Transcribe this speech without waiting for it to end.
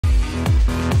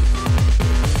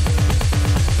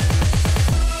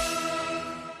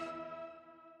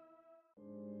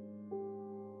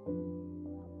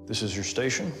This is your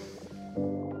station?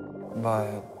 But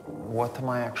what am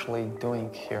I actually doing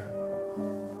here?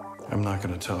 I'm not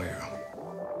gonna tell you.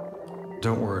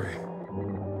 Don't worry.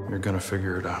 You're gonna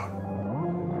figure it out.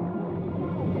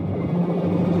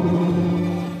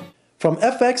 From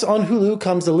FX on Hulu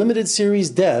comes the limited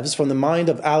series Devs from the mind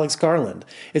of Alex Garland.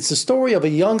 It's the story of a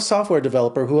young software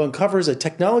developer who uncovers a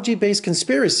technology-based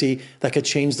conspiracy that could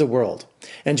change the world.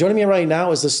 And joining me right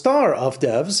now is the star of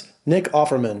Devs, Nick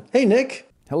Offerman. Hey, Nick.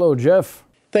 Hello, Jeff.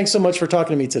 Thanks so much for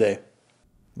talking to me today.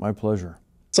 My pleasure.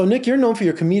 So, Nick, you're known for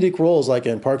your comedic roles like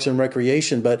in Parks and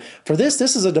Recreation, but for this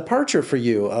is a departure for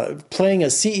you, playing a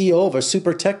CEO of a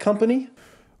super tech company?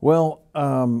 Well,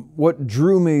 what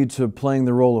drew me to playing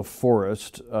the role of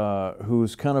Forrest,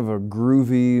 who's kind of a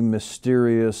groovy,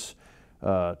 mysterious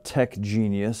tech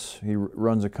genius. He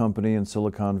runs a company in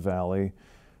Silicon Valley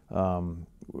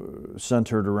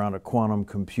centered around a quantum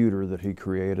computer that he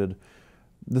created.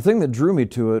 The thing that drew me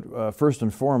to it, first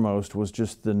and foremost, was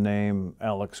just the name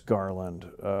Alex Garland.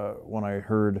 When I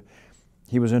heard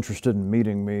he was interested in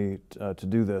meeting me to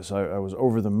do this, I was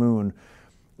over the moon.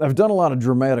 I've done a lot of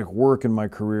dramatic work in my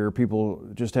career. People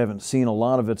just haven't seen a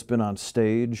lot of it's been on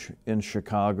stage in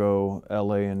Chicago,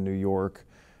 LA, and New York.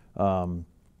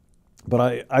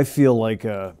 But I feel like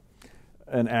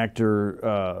an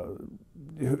actor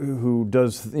who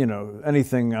does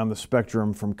anything on the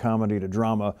spectrum from comedy to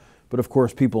drama. But of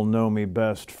course, people know me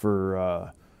best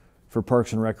for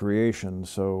Parks and Recreation.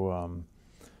 So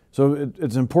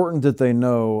it's important that they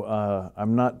know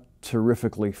I'm not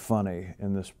terrifically funny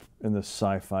in this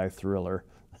sci-fi thriller.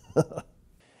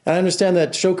 I understand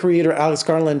that show creator Alex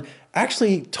Garland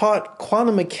actually taught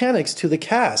quantum mechanics to the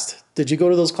cast. Did you go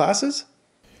to those classes?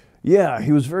 Yeah,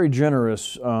 he was very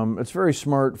generous. It's very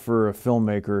smart for a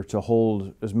filmmaker to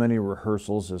hold as many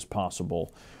rehearsals as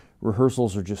possible.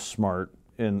 Rehearsals are just smart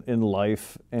in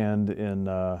life and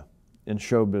in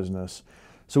show business.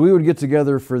 So we would get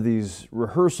together for these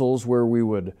rehearsals where we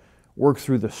would work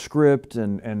through the script,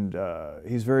 and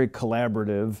he's very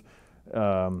collaborative,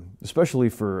 especially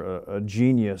for a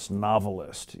genius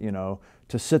novelist,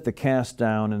 to sit the cast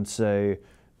down and say,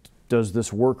 does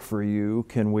this work for you?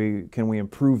 Can we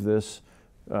improve this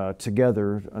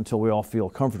together until we all feel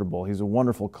comfortable? He's a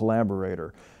wonderful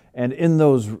collaborator. And in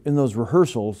those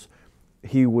rehearsals,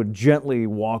 he would gently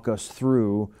walk us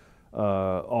through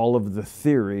all of the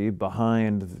theory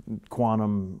behind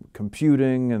quantum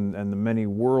computing and the many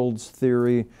worlds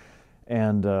theory.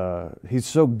 And he's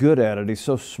so good at it, he's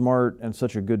so smart and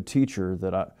such a good teacher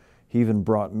that he even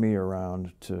brought me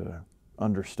around to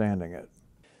understanding it.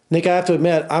 Nick, I have to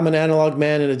admit, I'm an analog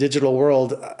man in a digital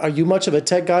world. Are you much of a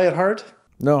tech guy at heart?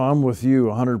 No, I'm with you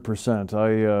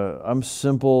 100%. I'm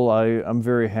simple, I'm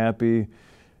very happy.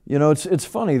 It's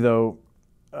funny though,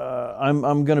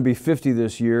 I'm going to be 50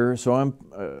 this year, so I'm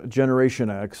Generation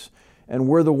X, and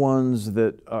we're the ones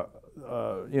that,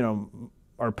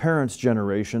 our parents'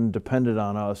 generation depended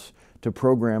on us to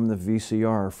program the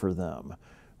VCR for them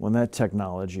when that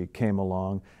technology came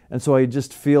along. And so I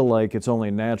just feel like it's only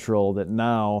natural that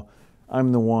now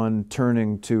I'm the one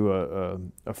turning to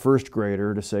a first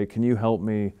grader to say, can you help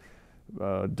me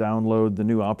download the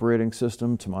new operating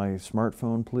system to my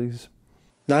smartphone, please?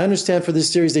 Now, I understand for this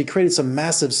series, they created some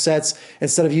massive sets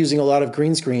instead of using a lot of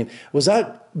green screen. Was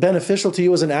that beneficial to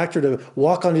you as an actor to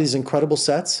walk onto these incredible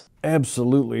sets?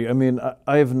 Absolutely. I mean,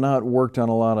 I have not worked on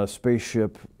a lot of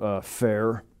spaceship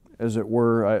fare, as it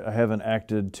were. I haven't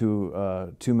acted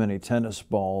to too many tennis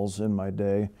balls in my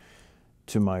day,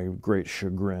 to my great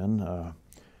chagrin.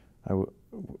 I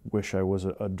wish I was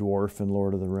a dwarf in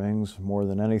Lord of the Rings more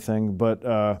than anything, but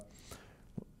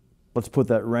let's put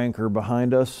that rancor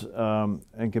behind us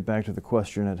and get back to the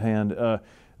question at hand.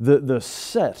 The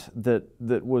set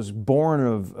that was born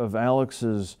of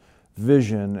Alex's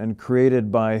vision and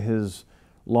created by his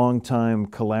longtime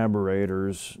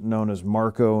collaborators known as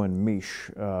Marco and Mish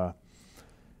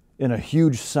in a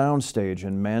huge soundstage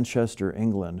in Manchester,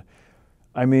 England.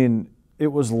 I mean,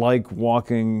 it was like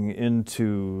walking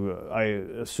into, I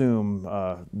assume,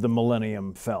 the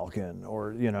Millennium Falcon,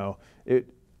 or,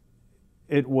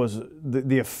 it was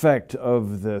the effect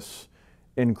of this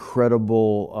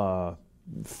incredible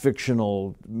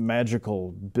fictional,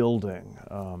 magical building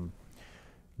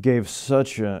gave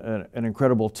such an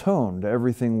incredible tone to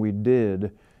everything we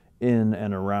did in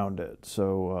and around it.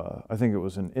 So I think it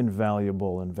was an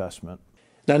invaluable investment.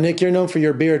 Now, Nick, you're known for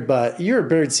your beard, but your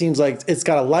beard seems like it's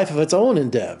got a life of its own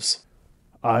in Devs.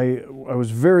 I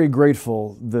was very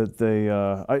grateful that they,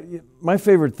 my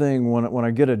favorite thing when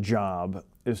I get a job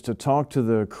is to talk to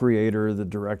the creator, the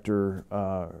director,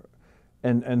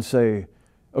 and say,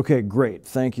 okay, great,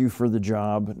 thank you for the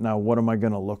job. Now what am I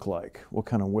going to look like? What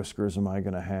kind of whiskers am I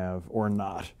going to have or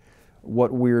not?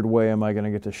 What weird way am I going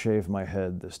to get to shave my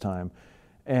head this time?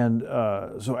 And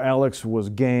so Alex was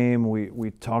game.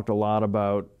 We talked a lot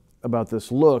about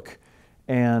this look,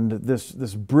 and this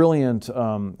brilliant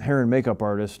hair and makeup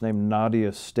artist named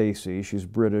Nadia Stacey. She's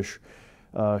British.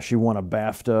 She won a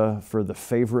BAFTA for The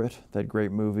Favorite, that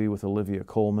great movie with Olivia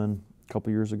Colman a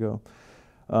couple years ago.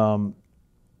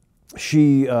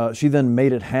 She then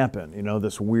made it happen. You know,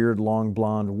 this weird long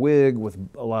blonde wig with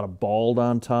a lot of bald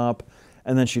on top,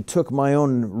 and then she took my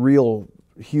own real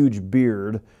huge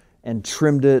beard and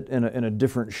trimmed it in a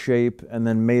different shape, and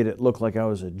then made it look like I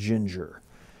was a ginger.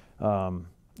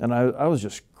 And I was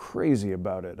just crazy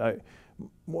about it.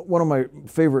 One of my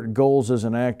favorite goals as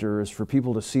an actor is for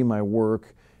people to see my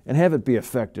work and have it be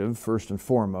effective, first and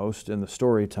foremost, in the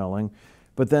storytelling,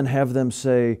 but then have them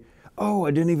say, oh, I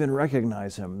didn't even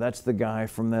recognize him. That's the guy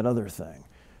from that other thing.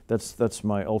 That's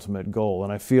my ultimate goal.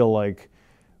 And I feel like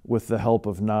with the help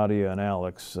of Nadia and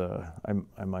Alex,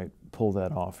 I might pull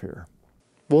that off here.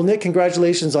 Well, Nick,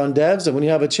 congratulations on Devs, and when you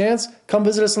have a chance, come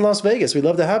visit us in Las Vegas. We'd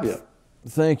love to have you.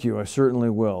 Thank you. I certainly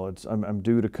will. I'm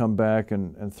due to come back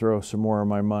and throw some more of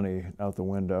my money out the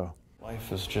window.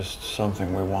 Life is just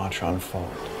something we watch unfold.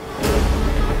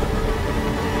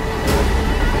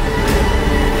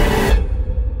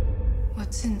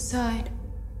 What's inside?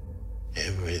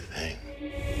 Everything.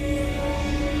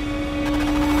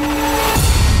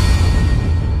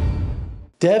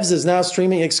 Devs is now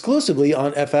streaming exclusively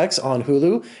on FX on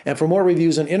Hulu, and for more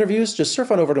reviews and interviews, just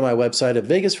surf on over to my website at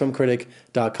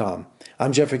vegasfilmcritic.com.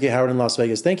 I'm Jeffrey K. Howard in Las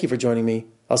Vegas. Thank you for joining me.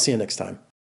 I'll see you next time.